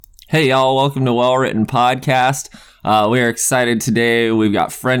Hey y'all, welcome to Well Written Podcast. We are excited today. We've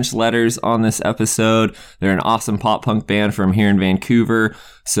got French Letters on this episode. They're an awesome pop punk band from here in Vancouver.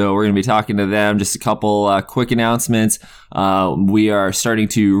 So we're going to be talking to them. Just a couple quick announcements. We are starting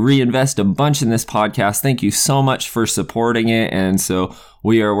to reinvest a bunch in this podcast. Thank you so much for supporting it. And so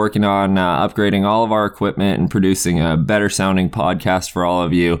we are working on upgrading all of our equipment and producing a better sounding podcast for all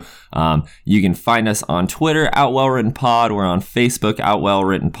of you. You can find us on Twitter @WellWrittenPod. We're on Facebook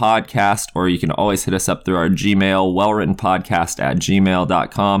 @WellWrittenPodcast, or you can always hit us up through our Gmail,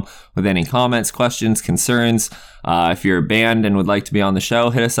 wellwrittenpodcast@gmail.com, with any comments, questions, concerns. If you're a band and would like to be on the show,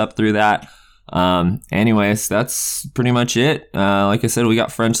 hit us up through that. Anyways, that's pretty much it. Like I said, we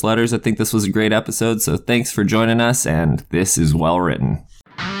got French Letters. I think this was a great episode, so thanks for joining us, and this is Well Written.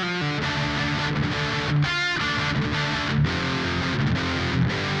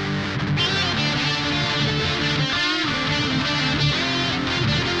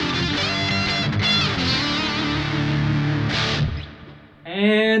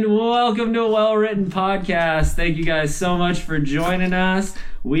 And welcome to Well Written Podcast. Thank you guys so much for joining us.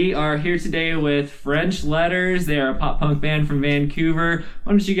 We are here today with French Letters. They are a pop punk band from Vancouver.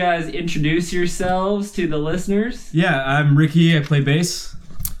 Why don't you guys introduce yourselves to the listeners? Yeah, I'm Ricky. I play bass.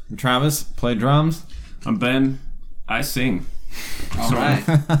 I'm Travis. Play drums. I'm Ben. I sing. All right.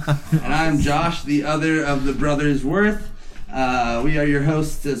 And I'm Josh, the other of the Brothers Worth. We are your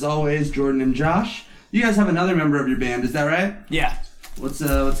hosts, as always, Jordan and Josh. You guys have another member of your band, is that right? Yeah. What's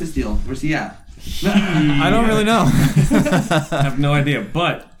his deal? Where's he at? I don't really know. I have no idea,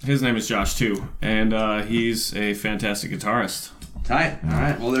 but his name is Josh too, and he's a fantastic guitarist. Tight. All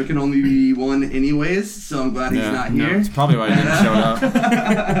right. Well, there can only be one anyways, so I'm glad he's not here. It's probably why he didn't show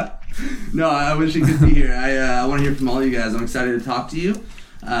up. No, I wish he could be here. I want to hear from all you guys. I'm excited to talk to you.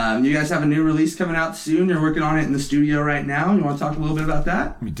 You guys have a new release coming out soon. You're working on it in the studio right now. You want to talk a little bit about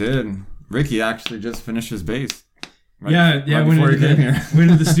that? We did. Ricky actually just finished his bass. Went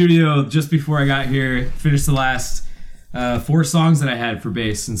into the studio just before I got here. Finished the last 4 songs that I had for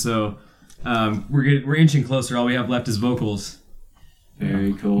bass, and so we're inching closer. All we have left is vocals.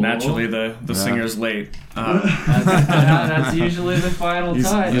 Very cool. Naturally, the singer's late. That's usually the final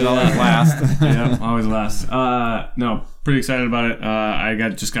time. He's always last. Yeah, always last. No, pretty excited about it. I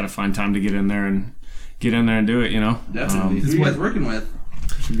just got to find time to get in there and do it. You know. Definitely. Who are you guys working with?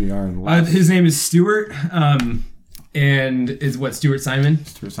 Should be our last. His name is Stuart. And is Stuart Simon.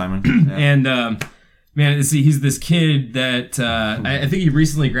 Stuart Simon. Yeah. And man, he's this kid that I think he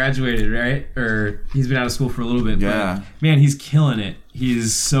recently graduated, right? Or he's been out of school for a little bit. Yeah. But, man, he's killing it.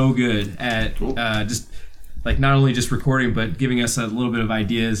 He's so good at just like not only just recording, but giving us a little bit of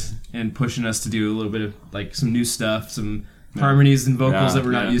ideas and pushing us to do a little bit of like some new stuff, some harmonies and vocals that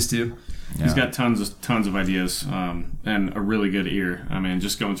we're not used to. Yeah. He's got tons of ideas and a really good ear. I mean,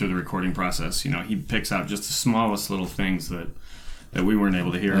 just going through the recording process, you know, he picks out just the smallest little things that we weren't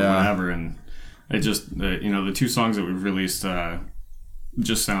able to hear or whatever, and it just the 2 songs that we've released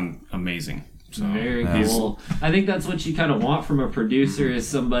just sound amazing. So, very cool. I think that's what you kind of want from a producer, is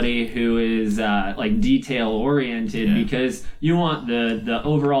somebody who is like detail oriented, because you want the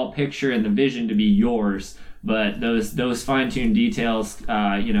overall picture and the vision to be yours. But those fine-tuned details,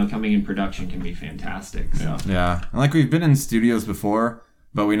 coming in production can be fantastic. So. Yeah. And like we've been in studios before,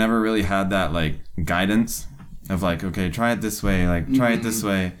 but we never really had that like guidance of like, okay, try it this way, like try it this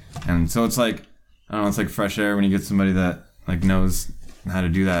way. And so it's like, I don't know, it's like fresh air when you get somebody that like knows how to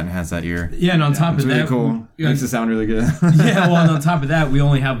do that and has that ear. Yeah, and on top of really that, cool. Makes it sound really good. Yeah, well, and on top of that, we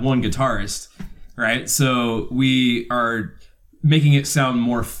only have one guitarist, right? So we are making it sound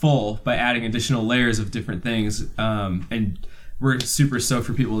more full by adding additional layers of different things, and we're super stoked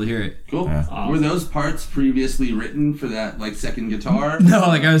for people to hear it. Cool. Yeah. Awesome. Were those parts previously written for that like second guitar? No,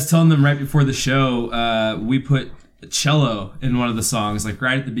 like I was telling them right before the show, we put cello in one of the songs, like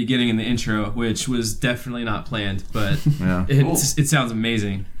right at the beginning in the intro, which was definitely not planned, but it sounds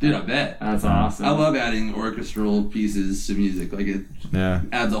amazing. Dude, I bet. That's awesome. I love adding orchestral pieces to music. Like it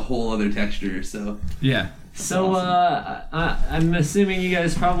adds a whole other texture. So yeah. So I'm assuming you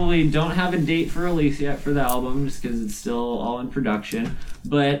guys probably don't have a date for release yet for the album, just because it's still all in production.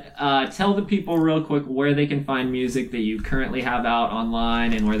 But tell the people real quick where they can find music that you currently have out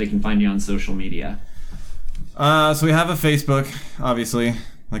online, and where they can find you on social media. So we have a Facebook, obviously,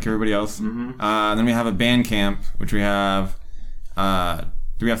 like everybody else. And then we have a Bandcamp, which we have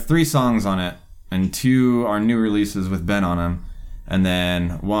 3 songs on it, and 2 are new releases with Ben on them. And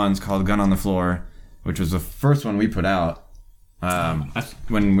then one's called Gun on the Floor, which was the first one we put out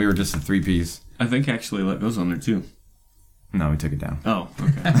when we were just a 3-piece. I think actually Let Go's on there too. No, we took it down. Oh,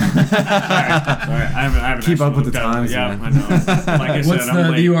 okay. Sorry. I haven't Keep up with the actually looked at it. times, Yeah, I know. Like I said, What's I'm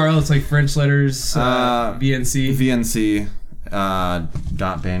the late. URL? It's like French letters, VNC. VNC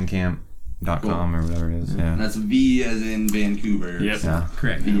 .bandcamp.com or whatever it is. Yeah. That's V as in Vancouver. Yep. Yeah.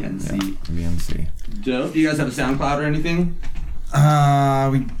 Correct. VNC. VNC. Dope. Do you guys have a SoundCloud or anything?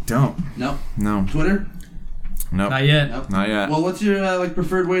 We don't. No. No. Twitter? Nope. Not yet. Nope. Not yet. Well, what's your like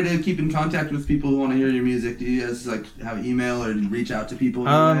preferred way to keep in contact with people who want to hear your music? Do you guys like have email or reach out to people?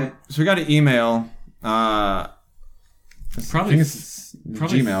 So we got an email. Probably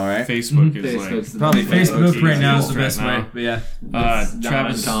Gmail, right? Facebook is Facebook's the Probably best way. Facebook right now is Easiest the best right way. now. But yeah. It's not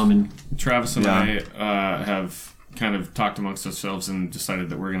Travis uncommon. Travis and Yeah. I have kind of talked amongst ourselves and decided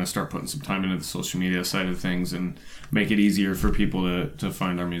that we're going to start putting some time into the social media side of things and make it easier for people to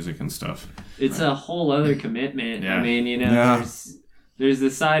find our music and stuff. It's a whole other commitment. Yeah. I mean, you know, Yeah. there's the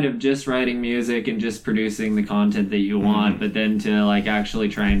side of just writing music and just producing the content that you want, but then to like actually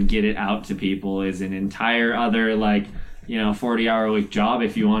try and get it out to people is an entire other 40-hour-a-week job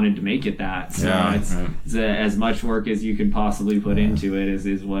if you wanted to make it that. So Yeah, it's as much work as you could possibly put into it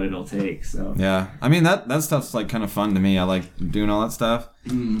is what it'll take. So Yeah. I mean, that stuff's like kind of fun to me. I like doing all that stuff.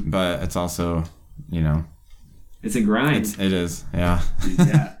 But it's also, it's a grind. it is. Yeah.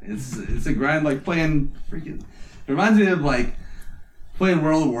 Yeah, it's a grind like playing freaking. It reminds me of like playing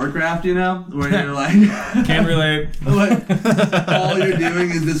World of Warcraft, where you're like, Can't relate. like all you're doing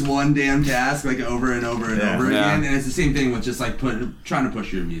is this one damn task like over and over and Yeah. over Yeah. again, and it's the same thing with just like trying to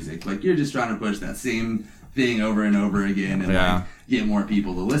push your music. Like you're just trying to push that same thing over and over again, and Yeah. like get more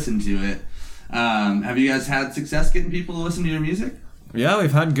people to listen to it. Have you guys had success getting people to listen to your music? Yeah,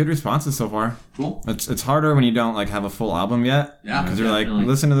 we've had good responses so far. Cool. It's harder when you don't like have a full album yet. Yeah. Because you're like, Definitely.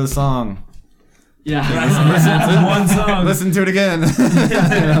 listen to this song. Yeah. One song. Listen to it again.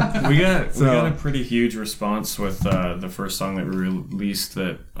 We got So- a pretty huge response with the first song that we released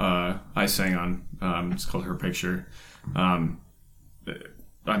that I sang on. It's called Her Picture.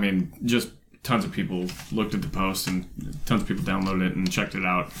 I mean, just tons of people looked at the post and tons of people downloaded it and checked it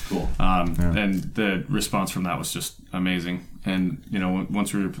out. Cool. And the response from that was just amazing. And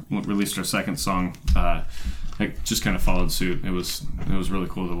once we released our second song, it just kind of followed suit. It was really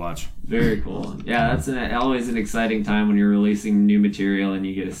cool to watch. Very cool. Yeah, that's always an exciting time when you're releasing new material and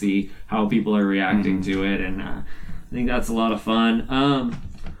you get to see how people are reacting to it, and I think that's a lot of fun.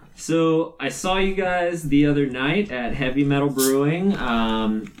 So I saw you guys the other night at Heavy Metal Brewing.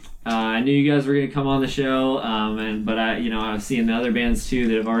 I knew you guys were going to come on the show, but I've seen the other bands too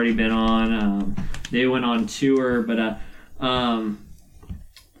that have already been on. They went on tour, but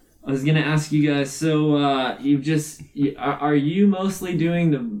I was gonna ask you guys. So, are you mostly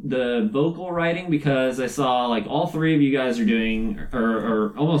doing the vocal writing? Because I saw like all three of you guys are doing,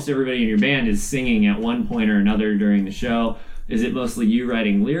 or almost everybody in your band is singing at one point or another during the show. Is it mostly you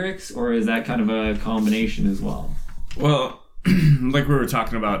writing lyrics, or is that kind of a combination as well? Well, like we were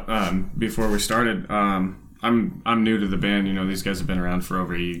talking about before we started, I'm new to the band. These guys have been around for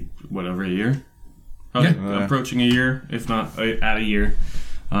over a year. Yeah. Approaching a year, if not at a year.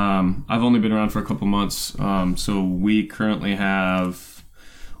 I've only been around for a couple months, so we currently have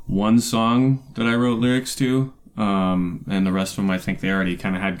one song that I wrote lyrics to, and the rest of them I think they already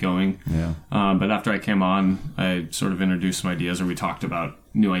kind of had going. Yeah. But after I came on, I sort of introduced some ideas, or we talked about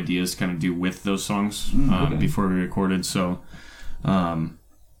new ideas to kind of do with those songs before we recorded. So,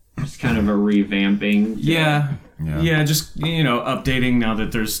 Just kind of a revamping. yeah, Yeah. just updating now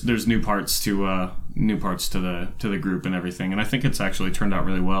that there's new parts to the group and everything, and I think it's actually turned out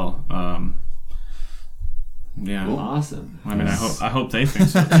really well. Yeah, Awesome. I mean, I hope they think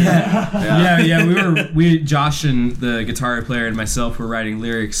so too. We Josh and the guitar player and myself were writing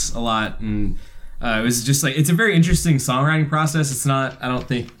lyrics a lot, and it was just like, it's a very interesting songwriting process. It's not, I don't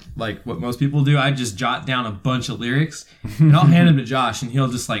think, like what most people do. I just jot down a bunch of lyrics and I'll hand them to Josh and he'll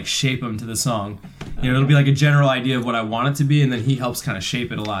just like shape them to the song. It'll be like a general idea of what I want it to be, and then he helps kind of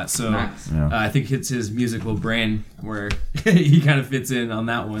shape it a lot. So Nice. I think it's his musical brain where he kind of fits in on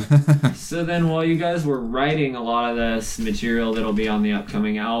that one. So then while you guys were writing a lot of this material that'll be on the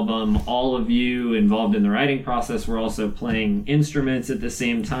upcoming album, all of you involved in the writing process were also playing instruments at the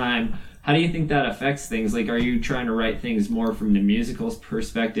same time. How do you think that affects things? Like, are you trying to write things more from the musical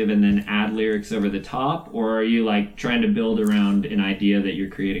perspective and then add lyrics over the top? Or are you like trying to build around an idea that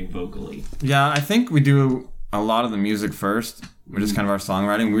you're creating vocally? Yeah, I think we do a lot of the music first, which is kind of our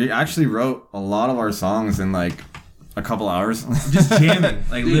songwriting. We actually wrote a lot of our songs in like a couple hours. Just jamming.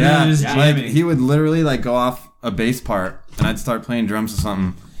 Like literally just like jamming. he would literally like go off a bass part, and I'd start playing drums or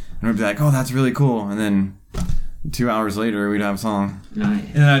something, and we'd be like, "Oh, that's really cool," and then 2 hours later, we'd have a song. Nice.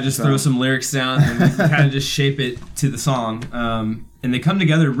 And then I just throw some lyrics down and kind of just shape it to the song. And they come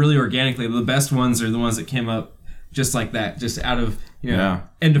together really organically. The best ones are the ones that came up just like that, just out of,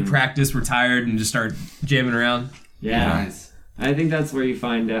 end of practice, we're tired and just start jamming around. Yeah. Nice. I think that's where you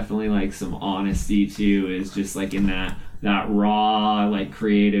find definitely like some honesty too, is just like in that raw like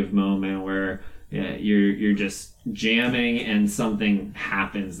creative moment where you're just jamming and something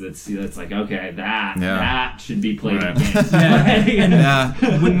happens that's like, okay, that should be played again.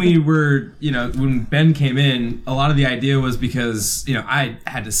 When we were, when Ben came in, a lot of the idea was because, I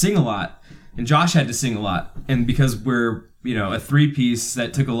had to sing a lot and Josh had to sing a lot. And because we're, a 3-piece,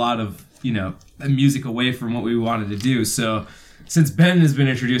 that took a lot of, music away from what we wanted to do. So since Ben has been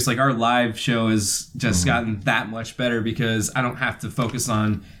introduced, like our live show has just gotten that much better because I don't have to focus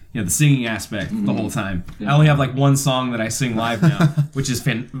on the singing aspect the whole time. I only have like one song that I sing live now, which is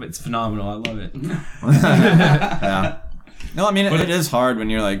it's phenomenal. I love it. Yeah. No, I mean it is hard when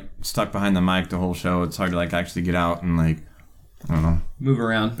you're like stuck behind the mic the whole show. It's hard to like actually get out and like, I don't know, move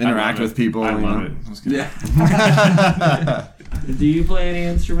around, interact with people. I love it. That's good. Yeah. Do you play any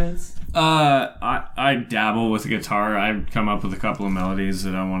instruments? I dabble with the guitar. I've come up with a couple of melodies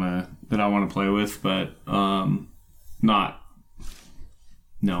that I wanna play with, but not.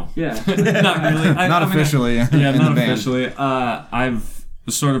 No. Yeah. Not really. Not officially. Yeah, not officially. I've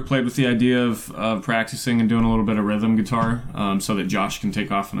sort of played with the idea of practicing and doing a little bit of rhythm guitar, so that Josh can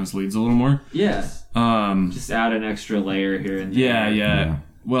take off on his leads a little more. Yeah. Just add an extra layer here and there. Yeah.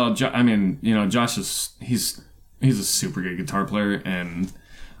 Well, Josh he's a super good guitar player, and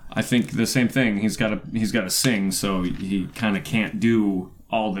I think the same thing. He's got to sing, so he kind of can't do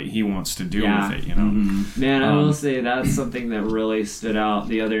all that he wants to do with it, Man, I will say that's something that really stood out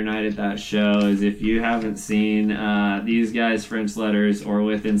the other night at that show. Is if you haven't seen these guys, French Letters, or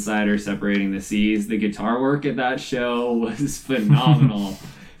with Insider Separating the Seas, the guitar work at that show was phenomenal.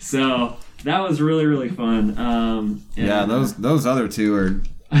 So that was really, really fun. Those other two are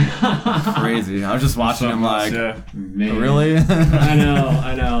crazy. I was just watching them like, man. Really? I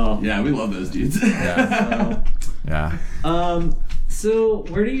know. Yeah, we love those dudes. Yeah. So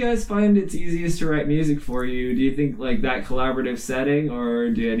where do you guys find it's easiest to write music for you? Do you think like that collaborative setting, or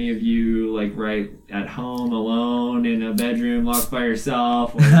do any of you like write at home alone in a bedroom locked by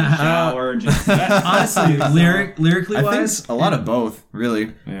yourself, or in the shower? Just honestly, lyrically I wise, think a lot of both,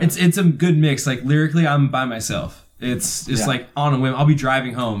 really. Yeah. it's a good mix. Like lyrically, I'm by myself. It's just like on a whim. I'll be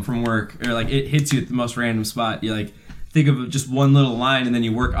driving home from work, or like it hits you at the most random spot. You like think of just one little line, and then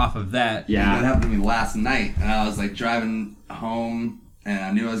you work off of that. Yeah. That happened to me last night, and I was like driving home, and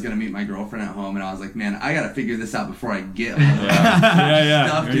I knew I was gonna meet my girlfriend at home, and I was like, man, I gotta figure this out before I get home.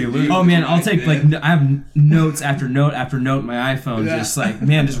 Stuff to do. Oh man, I'll take like I have notes after note after note in my iPhone, just like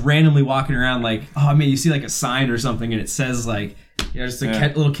just randomly walking around like, oh man, you see like a sign or something, and it says like, just a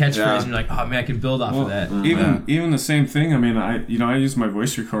little catchphrase, and you're like, oh man, I can build off of that. Even the same thing. I mean, I use my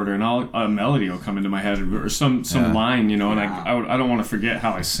voice recorder, and a melody will come into my head, or some line, and I don't want to forget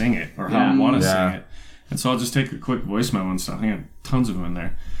how I sing it or how I want to sing it, and so I'll just take a quick voice memo and stuff. I got tons of them in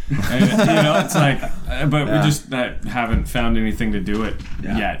there, and it's like, but we just haven't found anything to do it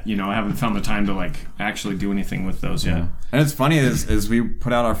yet. I haven't found the time to like actually do anything with those yet. And it's funny is we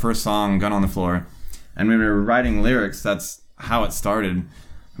put out our first song, Gun on the Floor, and when we were writing lyrics, that's how it started.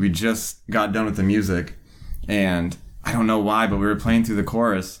 We just got done with the music, and I don't know why, but we were playing through the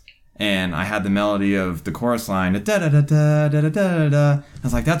chorus, and I had the melody of the chorus line, da da da da da da da da. I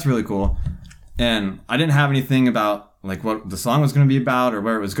was like, that's really cool. And I didn't have anything about like what the song was going to be about or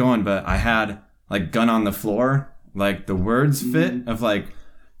where it was going, but I had like gun on the floor, like the words fit of like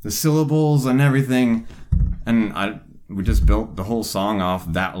the syllables and everything, and we just built the whole song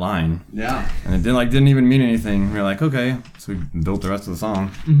off that line. Yeah. And it didn't even mean anything. We were like, okay. So we built the rest of the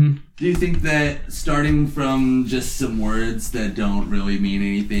song. Mm-hmm. Do you think that starting from just some words that don't really mean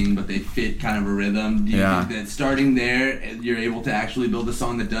anything, but they fit kind of a rhythm, do you think that starting there, you're able to actually build a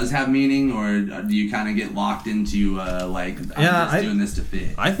song that does have meaning, or do you kind of get locked into doing this to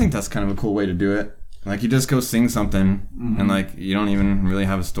fit? I think that's kind of a cool way to do it. Like you just go sing something, and like you don't even really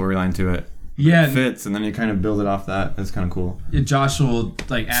have a storyline to it. Yeah, it fits, and then you kind of build it off that. That's kind of cool. Josh will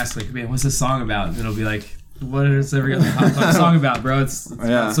like ask like, man, what's this song about? And it'll be like, what is every other pop punk song about, bro? It's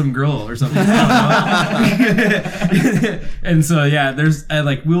about some girl or something. And so there's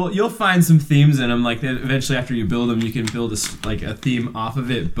you'll find some themes in them. Like eventually, after you build them, you can build a theme off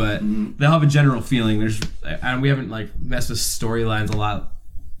of it. But they'll have a general feeling. We haven't like messed with storylines a lot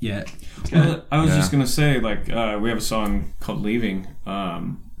yet. Well, I was just gonna say we have a song called "Leaving."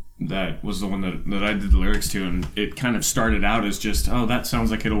 That was the one that I did the lyrics to, and it kind of started out as just, that sounds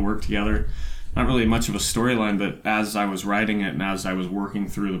like it'll work together. not really much of a storyline, but as I was writing it and as I was working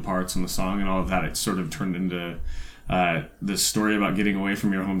through the parts in the song and all of that, it sort of turned into this story about getting away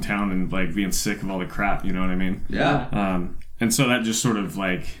from your hometown and like being sick of all the crap, you know what I mean? Yeah. And so that just sort of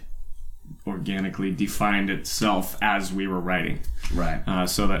like organically defined itself as we were writing. Right.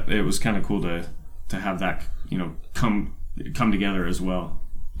 So that it was kind of cool to have that, you know, come together as well.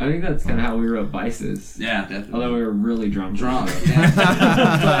 I think that's kind of how we wrote Vices. Yeah, definitely. Although we were really drunk.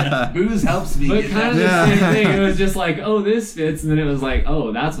 Yeah. Booze helps me. But get kind of that. the same thing. It was just like, oh, this fits, and then it was like,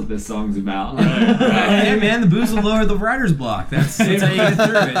 oh, that's what this song's about. Hey man, the booze will lower the writer's block. That's how you get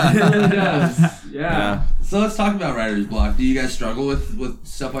through it. It really does. Yeah. So let's talk about writer's block. Do you guys struggle with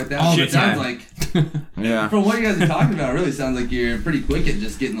stuff like that? All the It sounds time. like, Yeah. from what you guys are talking about, it really sounds like you're pretty quick at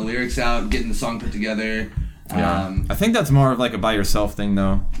just getting the lyrics out, getting the song put together. Yeah. I think that's more of like a by yourself thing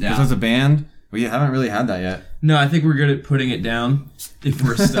though. Because Yeah. as a band, we haven't really had that yet. No, I think we're good at putting it down if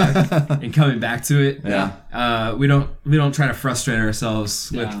we're stuck and coming back to it. Yeah. We don't try to frustrate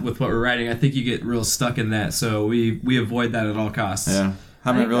ourselves Yeah. with what we're writing. I think you get real stuck in that, so we avoid that at all costs. Yeah.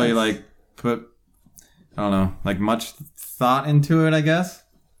 Haven't think really that's- like put, I don't know, like much thought into it, I guess.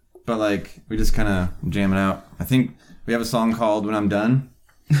 But like we just kind of jam it out. I think we have a song called When I'm Done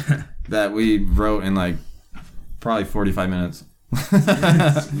that we wrote in like probably 45 minutes.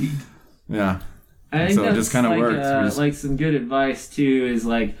 Yeah. I think So it that's just kinda like, works. We just- like some good advice too is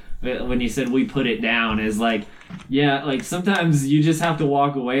like when you said we put it down is like, yeah, like sometimes you just have to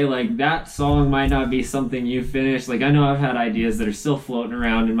walk away. Like that song might not be something you finish. Like I know I've had ideas that are still floating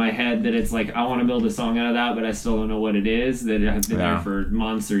around in my head that it's like I want to build a song out of that, but I still don't know what it is. That have been Yeah. there for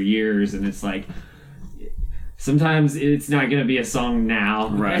months or years, and it's like sometimes it's not going to be a song now.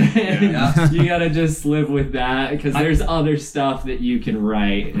 Right, yeah. You got to just live with that because there's other stuff that you can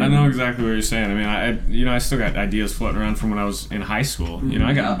write. I know exactly what you're saying. I mean, I still got ideas floating around from when I was in high school. You know,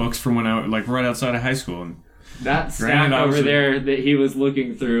 I got Yeah. books from when I like right outside of high school. And That stack Granted, I was over a- there that he was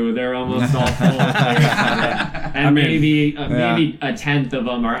looking through, they're almost all full of lyrics on it. And I mean, maybe a tenth of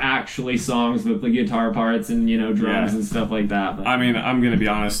them are actually songs with the guitar parts and drums Yeah. and stuff like that. But I mean, I'm gonna be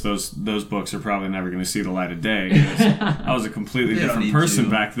honest; those books are probably never gonna see the light of day. 'Cause I was a completely They don't different need person to.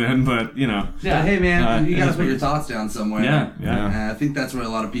 back then, but But hey, man, you it gotta is put what your it is. thoughts down somewhere. yeah. And I think that's where a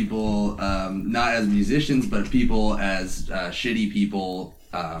lot of people, not as musicians, but people as shitty people,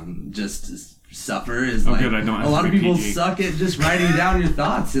 just suffer. Is Oh, like good, I don't have a lot to of be people PG. suck at just writing down your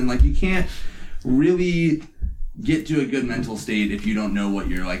thoughts, and like you can't really get to a good mental state if you don't know what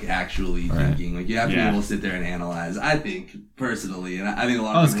you're like actually thinking. Like you have to be Yeah. able to sit there and analyze. I think personally, and I think a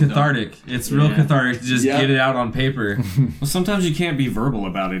lot Oh, of it's people don't. cathartic. It's real Yeah. cathartic to just Yeah. get it out on paper. Well, sometimes you can't be verbal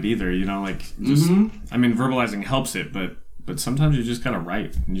about it either. Like just, Mhm. I mean, verbalizing helps it, but sometimes you just gotta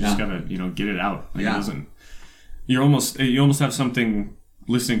write. And you just Yeah. gotta get it out. Like, Yeah. it doesn't. You almost have something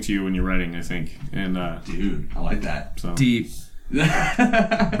listening to you when you're writing. I think, and Dude, I like that. so Deep,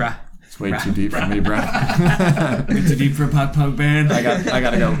 bruh. It's way too deep for me, bro. Way too deep for a pop punk band. I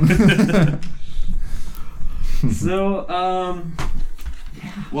gotta go. so,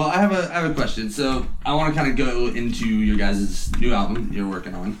 Well, I have a question. So I want to kind of go into your guys' new album you're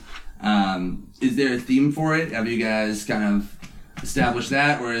working on. Is there a theme for it? Have you guys kind of established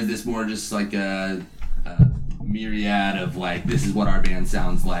that, or is this more just like a myriad of like this is what our band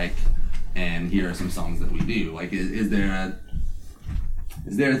sounds like, and here are some songs that we do? Like, is there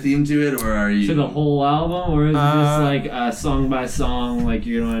a theme to it, or are you to the whole album, or is it just like song by song, like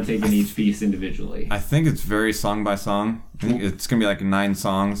you're going to take in each piece individually? I think it's very song by song. I think it's gonna be like 9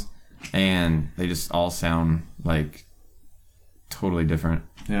 songs, and they just all sound like totally different.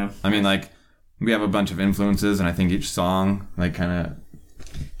 Yeah. I mean, like we have a bunch of influences, and I think each song like kind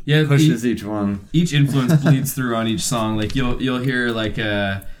Yeah, of pushes each one. each influence bleeds through on each song. Like you'll hear like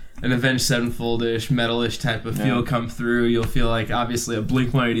an Avenged Sevenfold-ish, metal-ish type of feel come through. You'll feel like obviously a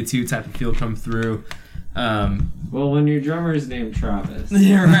Blink-182 type of feel come through. Well, when your drummer's named Travis.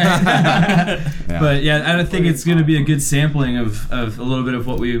 Yeah, right. Yeah. But yeah, I don't think it's going to be a good sampling of a little bit of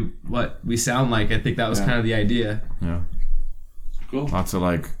what we sound like. I think that was kind of the idea. Yeah. Cool. Lots of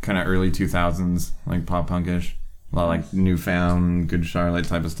like kind of early 2000s, like pop punkish. A lot of like Newfound, Good Charlotte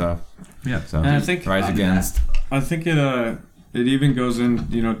type of stuff. Yeah. So And I think Rise Against. I think it even goes in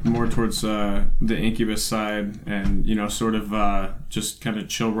more towards the Incubus side, and sort of just kind of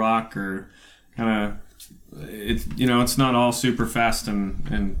chill rock, or kind of it's not all super fast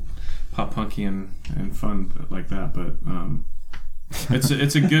and pop punky and fun like that, but it's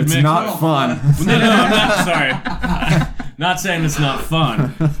a good It's mix. not fun. No, I'm not sorry. Not saying it's not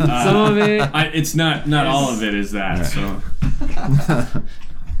fun. Some of it, It's not all of it is that. So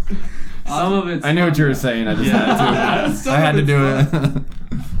some of it's I knew what you were saying. I just had to. I had to do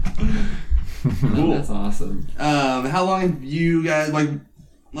it. Cool. That's awesome. How long have you guys, like,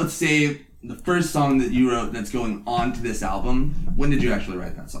 let's say the first song that you wrote that's going on to this album, when did you actually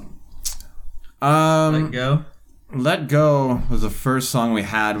write that song? Let Go. Let Go was the first song we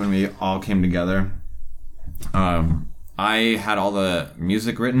had when we all came together. I had all the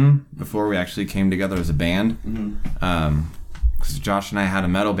music written before we actually came together as a band. Because Josh and I had a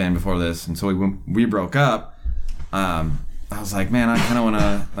metal band before this, and so when we broke up, I was like, man, I kind of want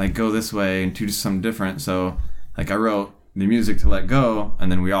to like go this way and do something different. So like I wrote the music to Let Go,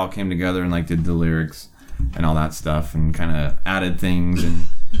 and then we all came together and like did the lyrics and all that stuff, and kind of added things and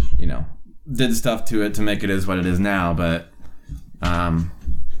did stuff to it to make it is what it is now. But I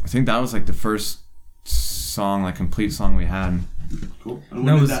think that was like the first song, like complete song we had. Cool. And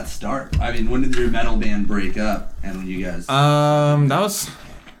when did that start? I mean, when did your metal band break up? And when you guys? That was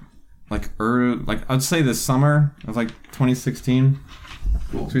like I'd say this summer of like 2016.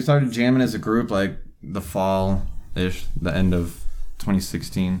 Cool. So we started jamming as a group like the fall-ish, the end of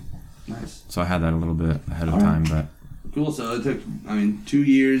 2016. Nice. So I had that a little bit ahead of time, but cool. So it took, 2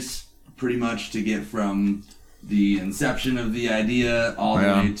 years pretty much to get from the inception of the idea all the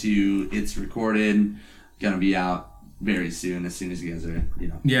way to it's recorded, gonna be out very soon, as soon as you guys are,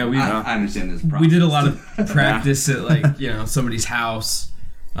 Yeah, I understand this process. We did a lot of practice at like somebody's house,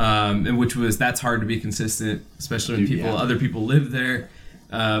 and that's hard to be consistent, especially when other people live there.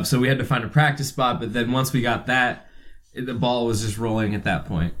 So we had to find a practice spot, but then once we got that, the ball was just rolling at that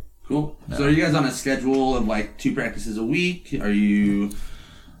point. Cool. So are you guys on a schedule of like 2 practices a week? Is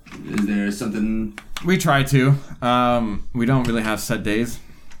there something? we try to. We don't really have set days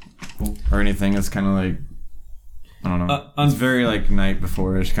or anything. It's kind of like, I don't know. It's very like night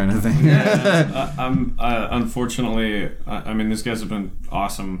before-ish kind of thing. Unfortunately, I mean, these guys have been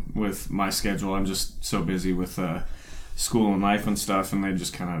awesome with my schedule. I'm just so busy with school and life and stuff, and they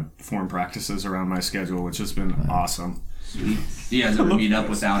just kind of form practices around my schedule, which has been awesome. Sweet. Do you guys ever meet up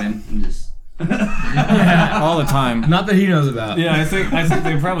without him and just? All the time. Not that he knows about. Yeah, I think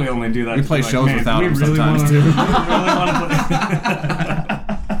they probably only do that. We play shows without him sometimes too. We really want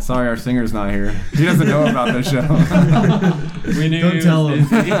to play. Sorry, our singer's not here. He doesn't know about this show. We knew. Don't tell him.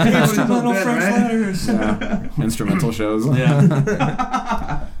 Instrumental French letters. Yeah. Instrumental shows.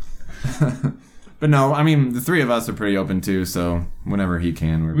 Yeah. But no, I mean, the 3 of us are pretty open too, so whenever he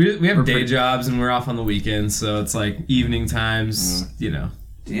can. We have day jobs and we're off on the weekends, so it's like evening times,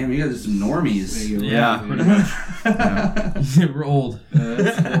 Damn, you guys are some normies. Yeah, pretty much. We're old.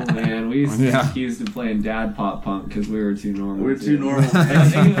 That's cool, man. We used to get accused of playing dad pop punk because we were too normal. We're too normal. I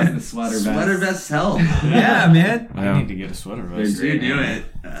think it was the sweater vest. Sweater vest help. Yeah, man. I need to get a sweater vest. You do it.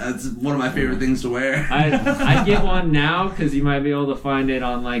 That's one of my favorite things to wear. I get one now because you might be able to find it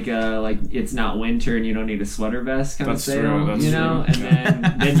on like it's not winter and you don't need a sweater vest kind of sale, That's true. And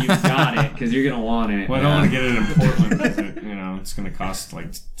then you've got it because you're gonna want it. Well, I don't want to get it in Portland because it's gonna cost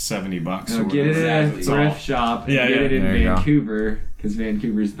like $70 or get it at a Exactly. thrift shop and get it in Vancouver because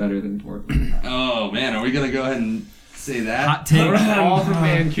Vancouver's better than Portland. Oh man, are we gonna go ahead and say that? Hot take. We're all from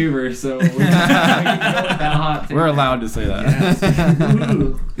Vancouver, so we can go with that hot take. We're allowed to say that.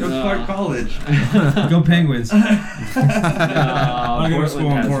 Ooh, go Clark College. Go Penguins. Portland school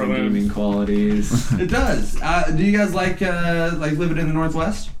in has some Portland. gaming qualities. It does. Do you guys like living in the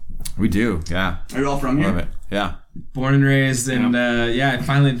Northwest? We do, yeah. Are you all from here? Love it. Yeah. Born and raised, and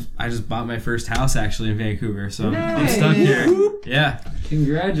I just bought my first house actually in Vancouver, so I'm stuck here. Yeah.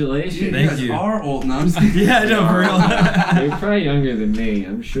 Congratulations. You Thank guys you. are old. No, I'm just kidding. Yeah, no, for real. They're probably younger than me.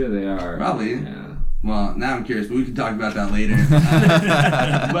 I'm sure they are. Probably. Yeah. Well, now I'm curious, but we can talk about that later.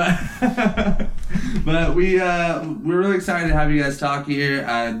 But we're really excited to have you guys talk here.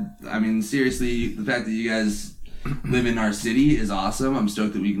 I mean, seriously, the fact that you guys live in our city is awesome. I'm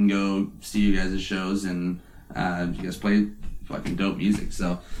stoked that we can go see you guys' shows and you guys play fucking dope music.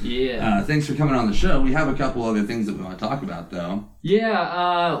 So Yeah. thanks for coming on the show. We have a couple other things that we want to talk about, though.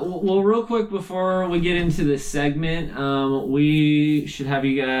 Yeah, well, real quick before we get into this segment, we should have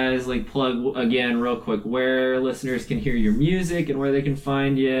you guys plug again real quick where listeners can hear your music and where they can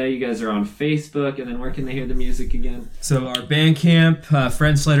find you. You guys are on Facebook, and then where can they hear the music again? So our Bandcamp,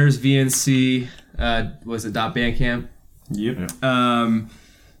 French Letters VNC, was it .bandcamp? Yep.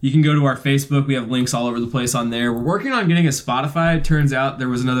 You can go to our Facebook. We have links all over the place on there. We're working on getting a Spotify. It turns out there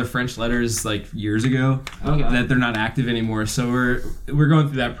was another French Letters years ago that they're not active anymore. So we're going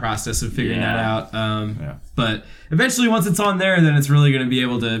through that process of figuring that out. But eventually, once it's on there, then it's really going to be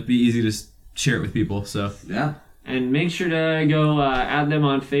able to be easy to share it with people. So Yeah. And make sure to go add them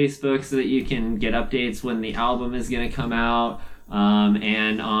on Facebook so that you can get updates when the album is going to come out.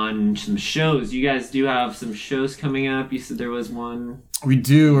 and on some shows. You guys do have some shows coming up. You said there was one. We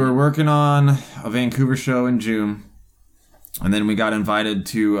do. We're working on a Vancouver show in June. And then we got invited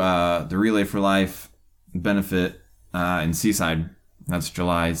to the Relay for Life benefit in Seaside. That's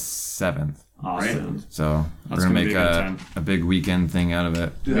July 7th. Awesome. Right. So That's we're going to gonna make be a big weekend thing out of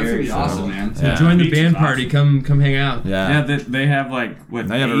it. Dude, that's gonna be awesome, man. So Yeah. join the Beach band is party. awesome. Come hang out. Yeah. Yeah, they have like what?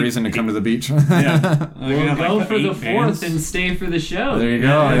 Now you have a 8 reason to come to the beach. Yeah, We'll go for the 4th and stay for the show. There you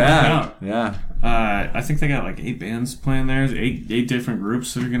go. Yeah. Yeah. I think they got like 8 bands playing there. 8 different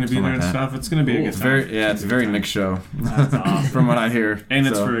groups that are going to be Something there like and that. stuff. It's going to be a good It's time. it's a very mixed show. That's awesome. From what I hear. And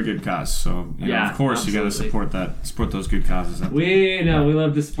it's So, for a good cause. So you know, Yeah, of course you got to absolutely. support those good causes. Out there. We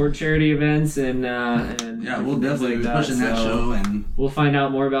love to support charity events and Yeah, we'll things definitely be like pushing that so show, and we'll find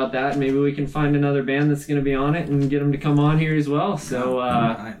out more about that. Maybe we can find another band that's going to be on it and get them to come on here as well. So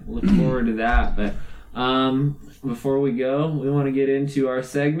look forward to that. But before we go, we want to get into our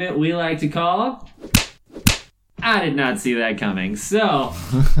segment we like to call I did not see that coming. So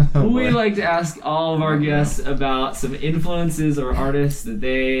we like to ask all of our guests about some influences or artists that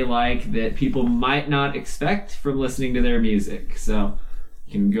they like that people might not expect from listening to their music. So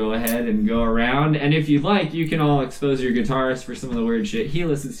you can go ahead and go around, and if you'd like, you can all expose your guitarist for some of the weird shit he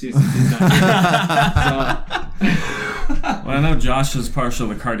listens to since he's not here. Well, I know Josh is partial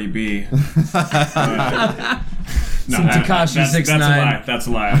to Cardi B. Some Tekashi 6ix9ine. That's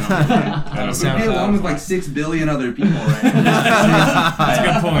a lie. I don't Sound- be along with like 6 billion other people, right? That's a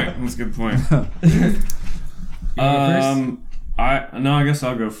good point. That's a good point. I guess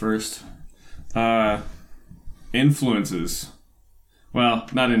I'll go first. Influences. Well,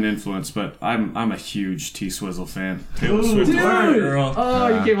 not an influence, but I'm a huge T Swizzle fan. Taylor Swift, dude! girl. Oh,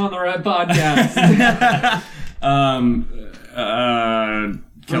 you came on the right podcast.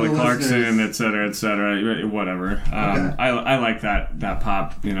 Kelly For the Clarkson, listeners. et cetera, whatever. I like that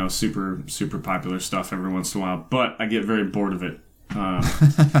pop, super popular stuff every once in a while, but I get very bored of it.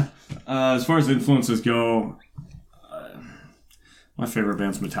 As far as influences go, my favorite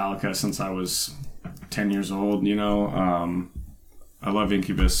band's Metallica since I was 10 years old. I love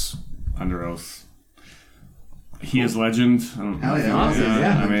Incubus, Under Oath. He is Legend. Hell yeah. Awesome,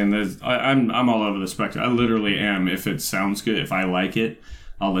 yeah. I mean, I'm all over the spectrum. I literally am. If it sounds good, if I like it,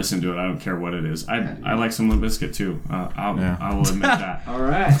 I'll listen to it. I don't care what it is. I like some Limp Bizkit too. I will admit that. All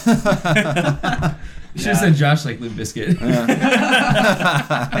right. You should have said Josh like Limp Bizkit.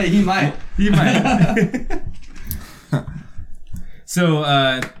 Hey, he might. He might. So,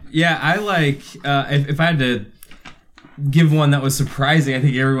 I like, if I had to give one that was surprising, I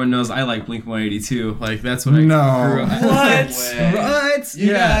think everyone knows I like Blink-182. Like, that's what I grew up. What?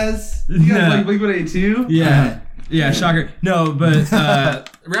 You guys like Blink-182? Yeah, shocker. No, but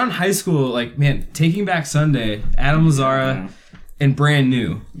around high school, like, man, Taking Back Sunday, Adam Lazzara, and Brand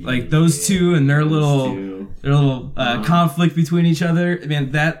New, like those two and their little conflict between each other.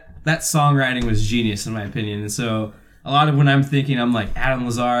 Man, that songwriting was genius in my opinion. And so a lot of when I'm thinking, I'm like Adam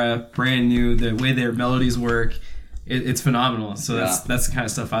Lazzara, Brand New, the way their melodies work, it's phenomenal. So that's the kind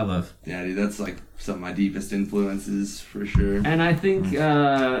of stuff I love. Yeah, dude, that's like some of my deepest influences for sure. And I think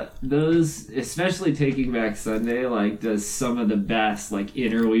those, especially Taking Back Sunday, like does some of the best like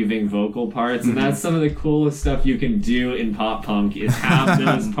interweaving vocal parts, and that's some of the coolest stuff you can do in pop punk is have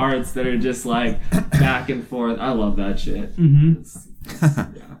those parts that are just like back and forth. I love that shit.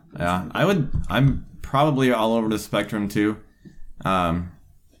 Yeah, I'm probably all over the spectrum too.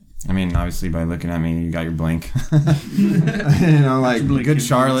 I mean, obviously by looking at me, you got your Blink. Like Good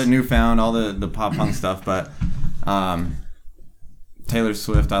Charlotte, Newfound, all the pop punk stuff. But Taylor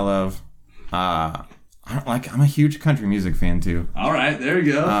Swift, I love. I'm a huge country music fan too. All right, there we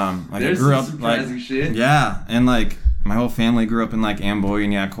go. I There's grew some up surprising shit. Yeah, and like my whole family grew up in like Amboy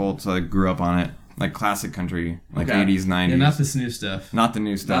and Yakult, so I grew up on it. Like classic country, like Okay. 80s, 90s. Yeah, not this new stuff. Not the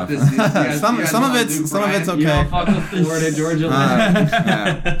new stuff. Not this. You guys some of know it's Luke some of it's Bryan? You okay. don't fuck with Florida Georgia Line.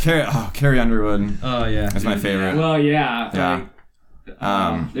 Yeah. Carrie Underwood. Oh yeah. That's my favorite. Well, yeah. Yeah.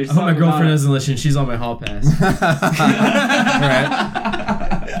 Like, there's I hope my something girlfriend about- doesn't listen. She's on my hall pass.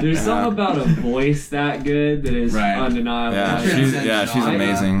 Right? There's something about a voice that good that is Right. undeniable. Yeah, she's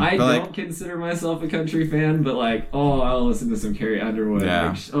amazing. I But, like, don't consider myself a country fan, but like, I'll listen to some Carrie Underwood. Yeah.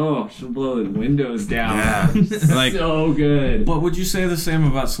 Like, she'll blow the windows down. Yeah. Like- so good. What would you say the same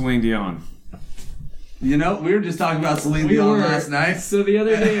about Celine Dion? You know, we were just talking about Celine Dion last night. So the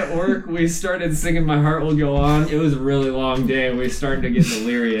other day at work, we started singing "My Heart Will Go On." It was a really long day, and we started to get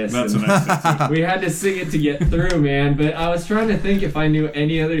delirious. That's what I said too. We had to sing it to get through, man. But I was trying to think if I knew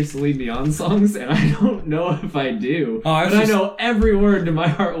any other Celine Dion songs, and I don't know if I do. I know every word to "My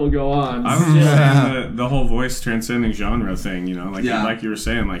Heart Will Go On." I was just saying the whole voice transcending genre thing, you know, like you were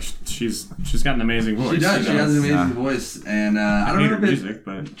saying, like she's got an amazing voice. She does. She has an amazing voice, and I don't know if music,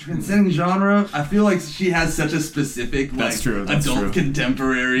 but transcending genre. I feel like she has such a specific That's adult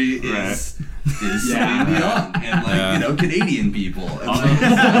contemporary is Celine Dion and Canadian people.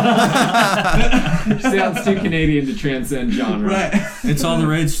 She sounds too Canadian to transcend genre. Right. It's all the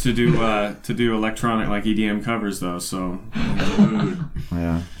rage to do electronic like EDM covers though. So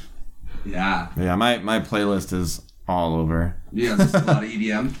Yeah. My playlist is all over. Yeah, just a lot of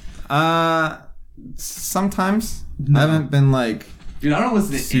EDM. Sometimes I haven't been like. Dude, I don't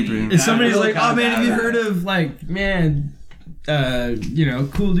listen to Super. any. If somebody's really like, "Oh man, have you bad heard of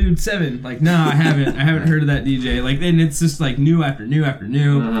Cool Dude 7?" Like, no, I haven't. I haven't heard of that DJ. Like, then it's just like new after new after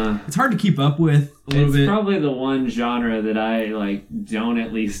new. It's hard to keep up with a little bit. It's probably the one genre that I don't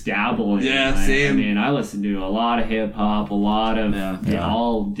at least dabble in. Yeah, same. I mean, I listen to a lot of hip hop, a lot of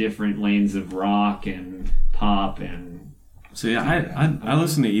all different lanes of rock and pop and. So yeah, I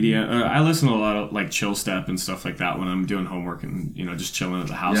listen to EDM. I listen to a lot of like chill step and stuff like that when I'm doing homework and just chilling at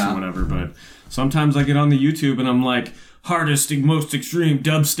the house or whatever. But sometimes I get on the YouTube and I'm like, hardest, most extreme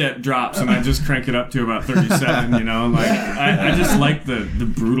dubstep drops, and I just crank it up to about 37. I just like the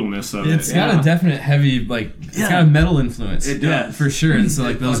brutalness of it. It's got a definite heavy it's got a metal influence. It does for sure. And so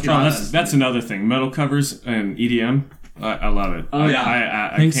like those drops. That's another thing. Metal covers and EDM. I love it. Oh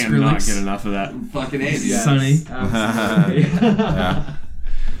I cannot get enough of that. Fucking 80s. Sunny. Absolutely.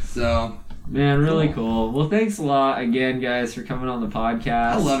 So, man, really cool. Well, thanks a lot again, guys, for coming on the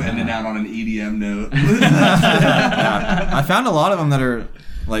podcast. I love ending out on an EDM note. I found a lot of them that are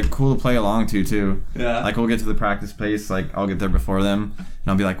like cool to play along to too. Yeah. Like we'll get to the practice place, like I'll get there before them, and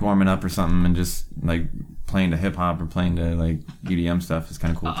I'll be like warming up or something, and just like playing to hip hop or playing to like EDM stuff is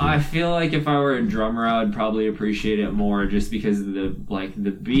kind of cool too. I feel like if I were a drummer, I would probably appreciate it more, just because of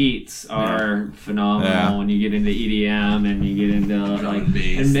the beats are phenomenal when you get into EDM and you get into and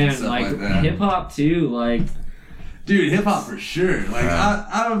bass and stuff like that. hip hop too, Dude, hip hop for sure.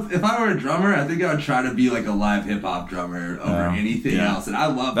 If I were a drummer, I think I would try to be like a live hip hop drummer over anything else. And I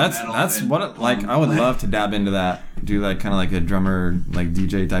love metal. That's what I would love to dab into that. Do like kind of like a drummer like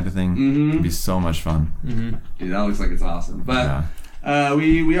DJ type of thing. Mm-hmm. It'd be so much fun. Mm-hmm. Dude, that looks like it's awesome. But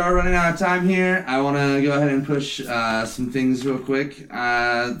we are running out of time here. I want to go ahead and push some things real quick.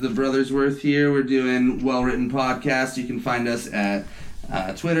 The Brothersworth here. We're doing Well Written Podcast. You can find us at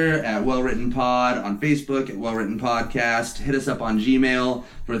Twitter at Well Written Pod, on Facebook at Well Written Podcast. Hit us up on Gmail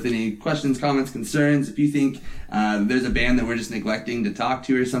with any questions, comments, concerns. If you think there's a band that we're just neglecting to talk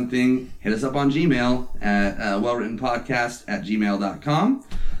to or something, hit us up on Gmail at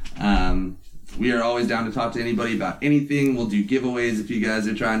wellwrittenpodcast@gmail.com. We are always down to talk to anybody about anything. We'll do giveaways if you guys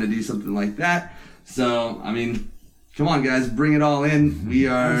are trying to do something like that. So, I mean, come on, guys, bring it all in. We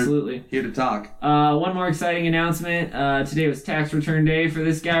are here to talk. One more exciting announcement. Today was tax return day for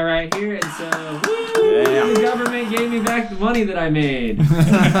this guy right here, and so the government gave me back the money that I made.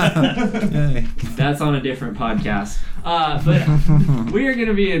 That's on a different podcast. But we are going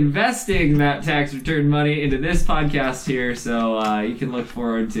to be investing that tax return money into this podcast here, so you can look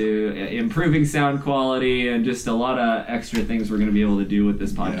forward to improving sound quality and just a lot of extra things we're going to be able to do with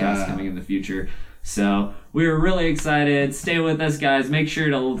this podcast coming in the future. So we are really excited. Stay with us, guys. Make sure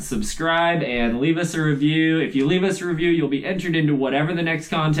to subscribe and leave us a review. If you leave us a review, you'll be entered into whatever the next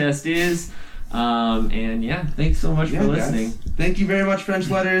contest is. And thanks so much for listening. Guys. Thank you very much, French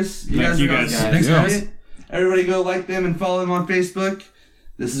Letters. Thank you guys. Thanks, guys. Everybody go like them and follow them on Facebook.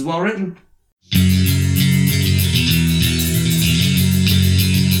 This is Well Written.